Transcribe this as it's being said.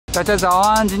大家早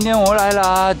安，今天我来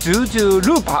了橘子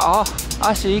路跑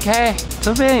21K，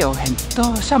 这边有很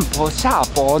多上坡下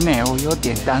坡呢，我有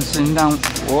点担心，让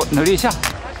我努力一下。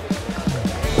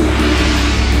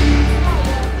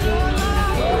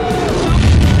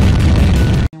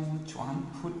我穿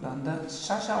Footland的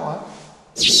下下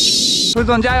襪，副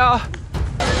总加油！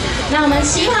那我们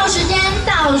起跑时间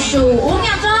倒数5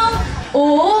秒钟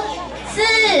，5、4、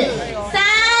3、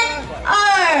2、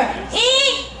1。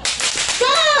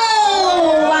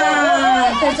 哇，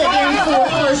在这边祝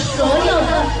贺所有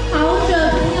的跑者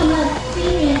朋友们，今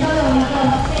年都有一个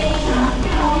非常漂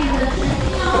亮的成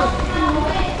绩哦！那我们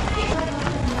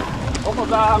我口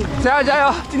罩，加油加油，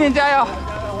今天加油！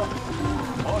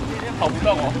我今天跑不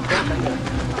动哦，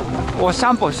我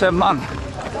3%慢，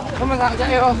他们加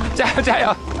油，加油加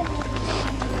油！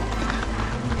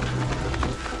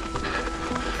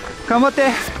頑張っ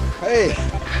て。はい、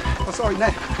遅い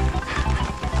ね。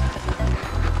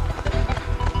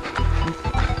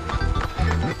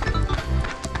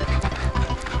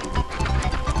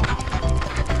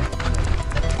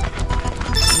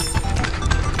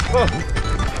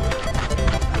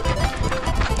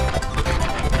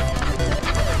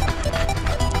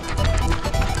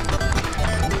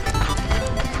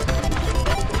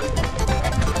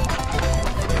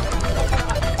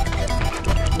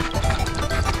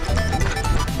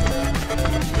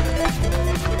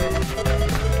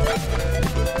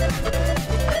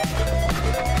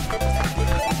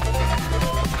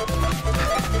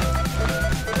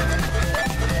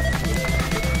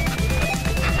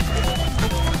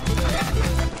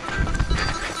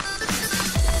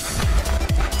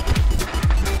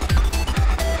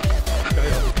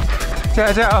 加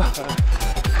油加油！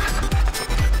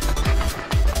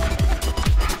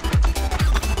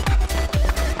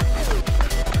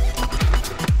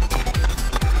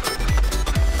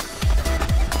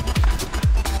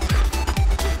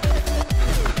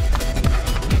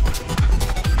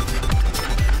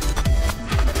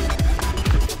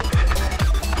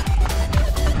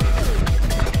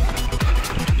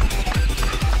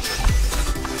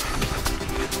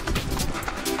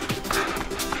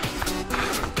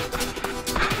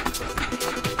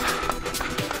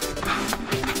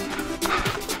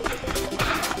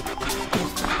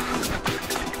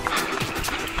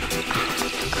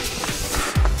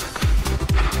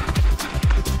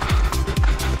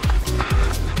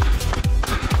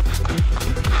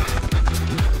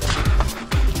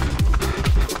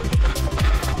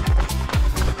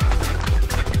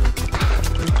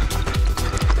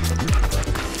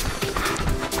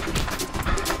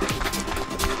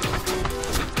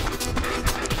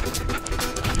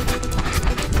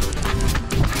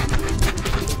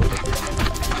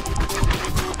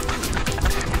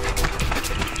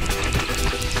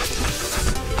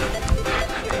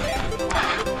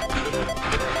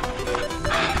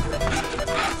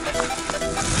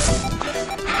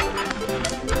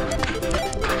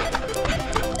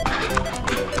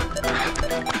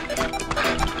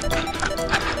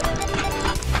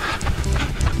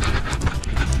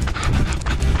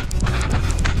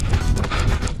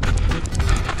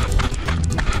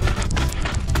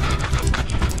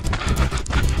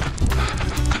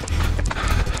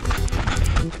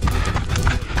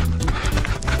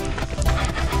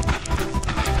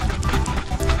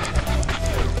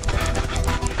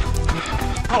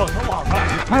哦，很晚了。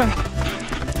哎。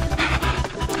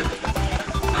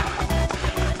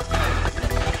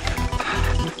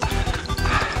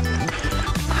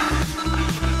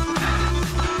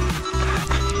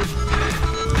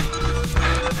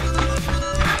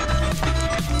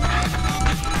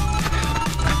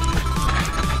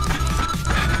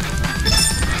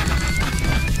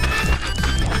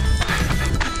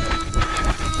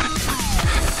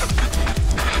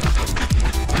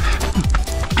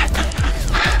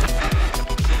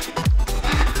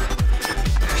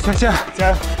加油！加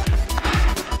油！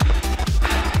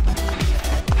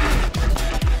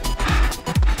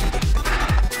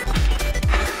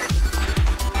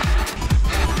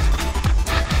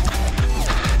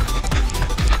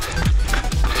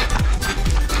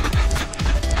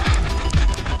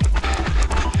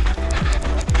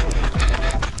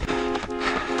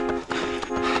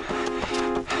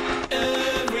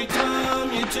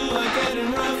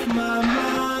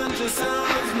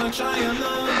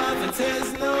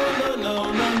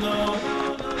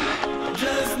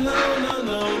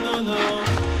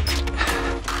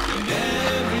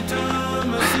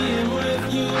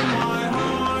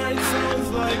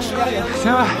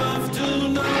行吧。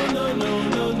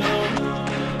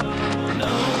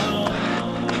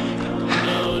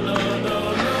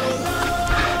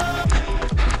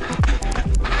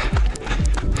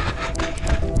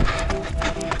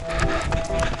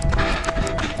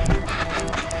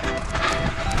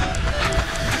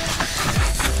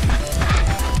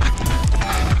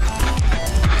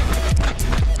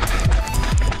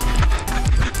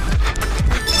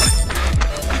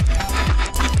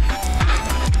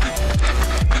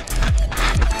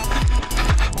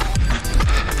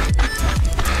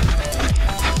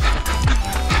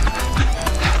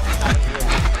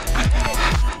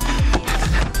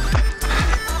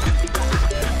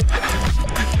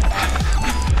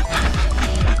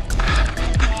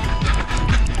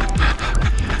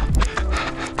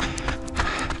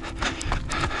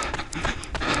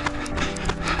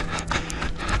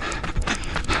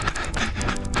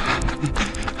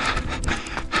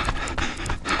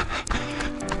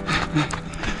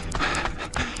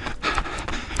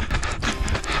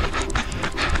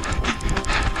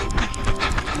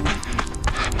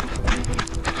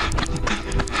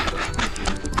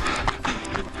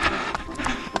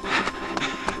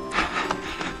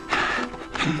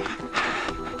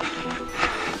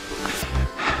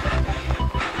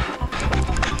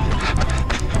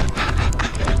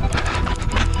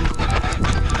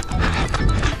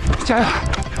加油！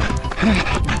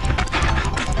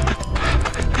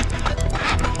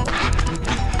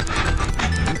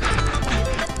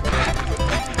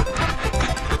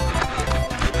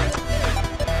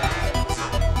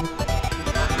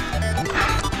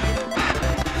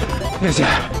谢谢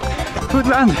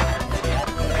，Footland。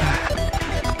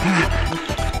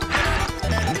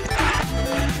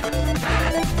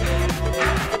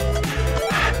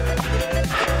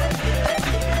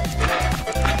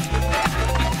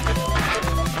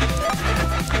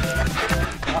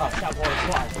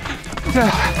这。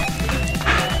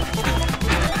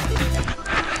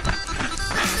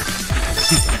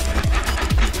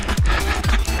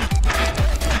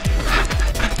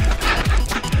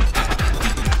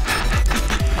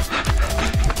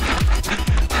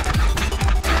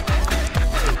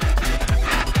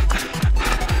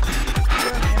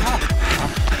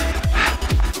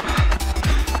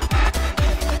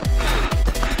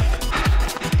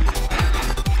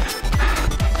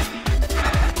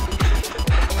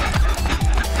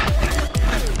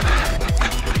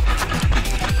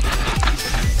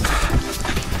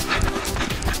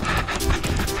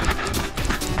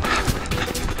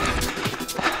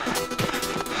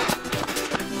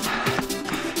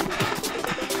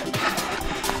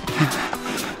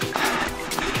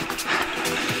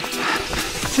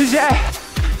谢谢。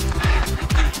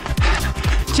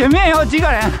前面有几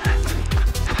个人？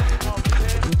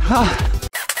好。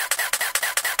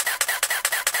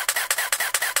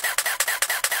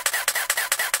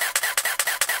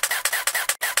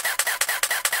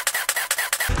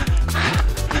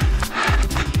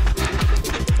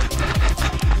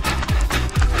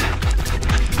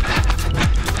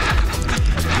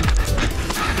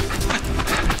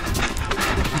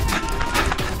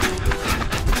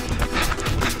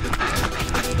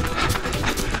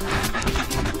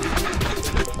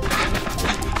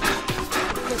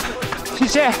谢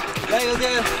谢，加油加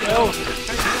油加油！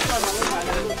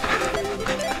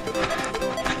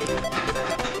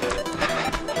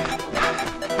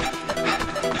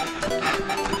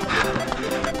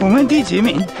我们第几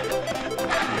名？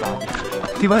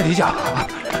第8、第9。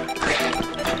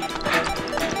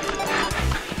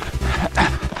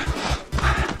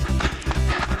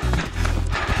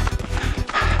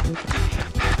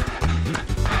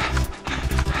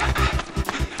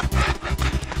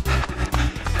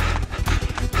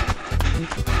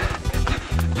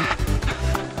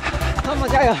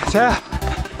加油！加油！加油！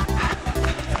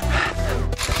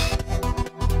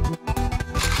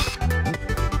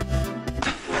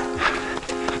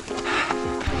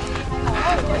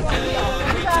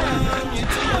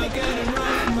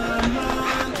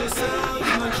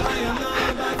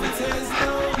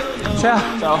加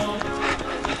油！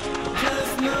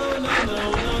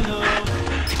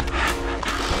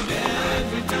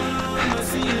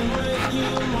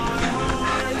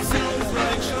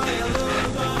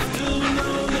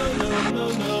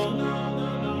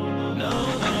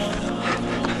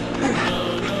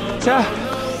加油！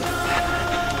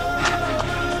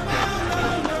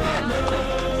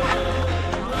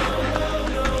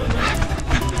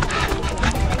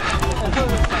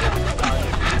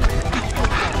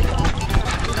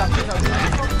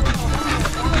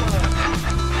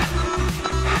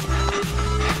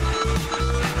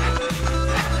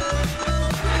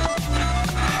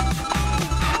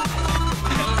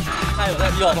他有在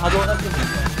有，他说那是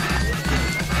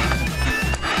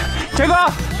结果。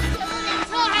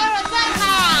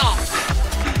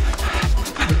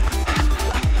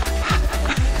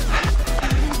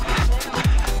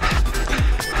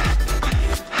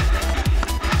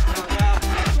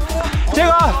结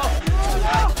果，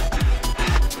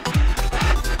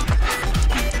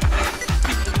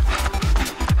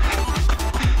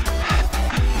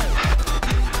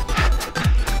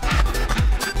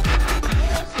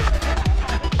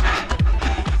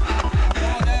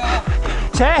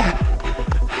谁？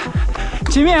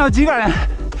前面有几个人？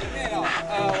前面哦，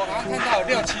我刚刚看到有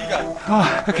6、7个。哦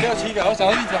，OK， 6、7个，我小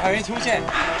弟怎么还没出现？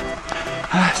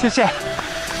啊，谢谢。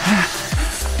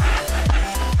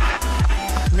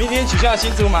明天取消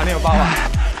新竹马，你有报吗？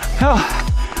有，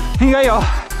应该有。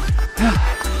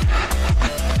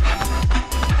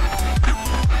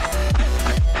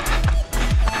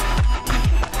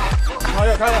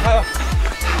还有，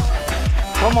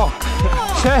某某，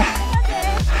谁？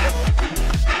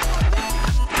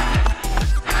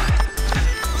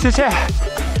谢谢。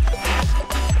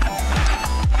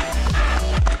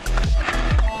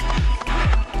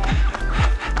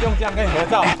用这样跟你合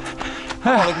照，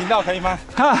看我的频道可以吗？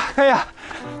啊，可以啊。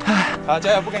好，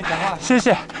加油，不跟你讲话。谢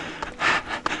谢。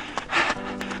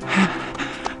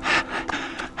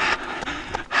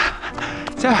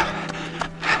加油。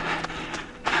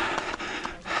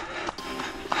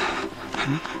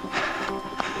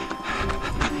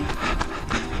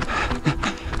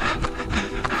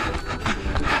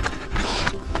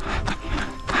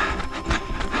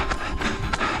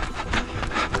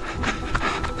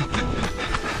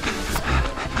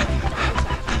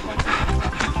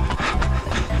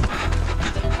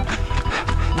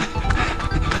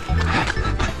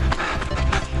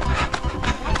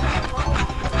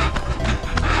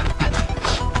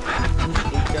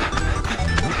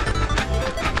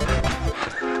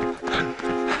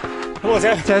我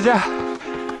先加加。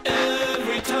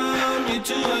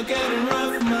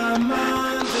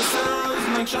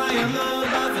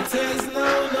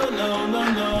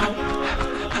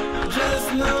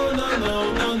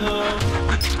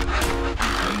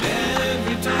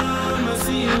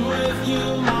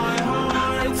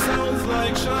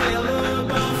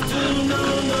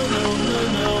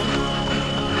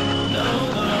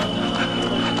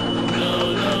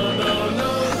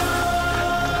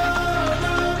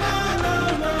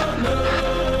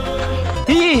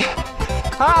 1、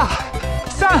2、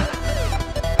3，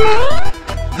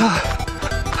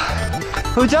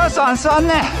我脚酸酸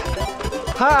呢，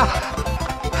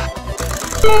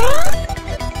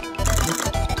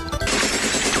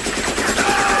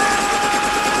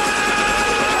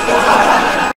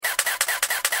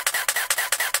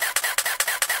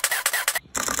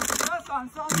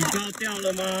你高掉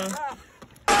了吗？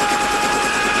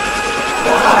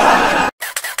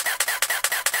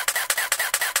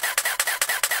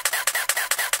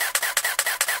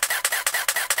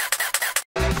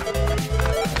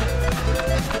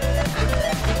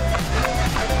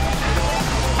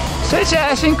谢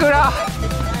谢，辛苦了。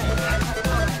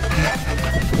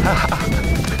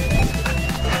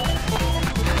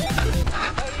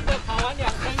跑完2圈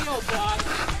右转。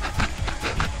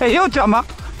哎，右转吗？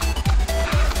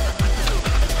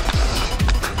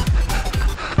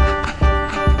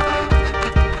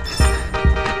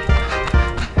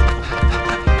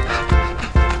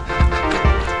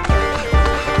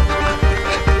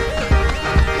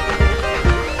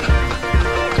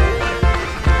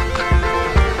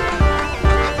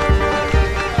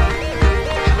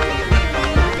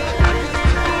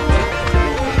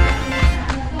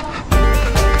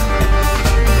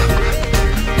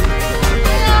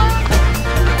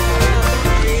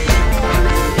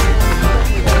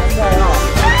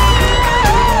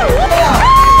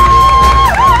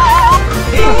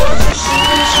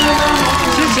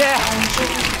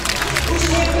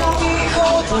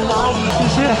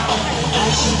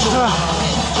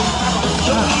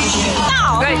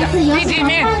第几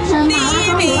名？第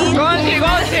1名！恭喜恭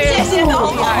喜！谢谢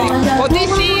老板，我第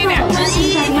11名。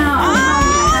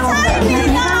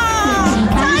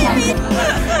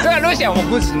这个路线我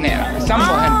不是那了，上坡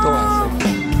很多，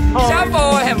下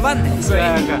坡很慢的，所以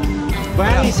本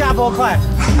来你下坡快。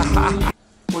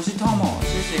我是 Tomo，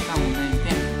 谢谢看我的影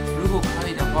片，如果可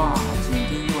以的话，请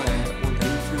订阅我的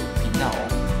YouTube 频道哦。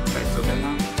对吗？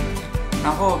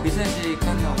然后别忘记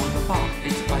看到我的话，一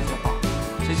起拍照吧。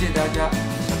谢谢大家，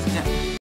下次见。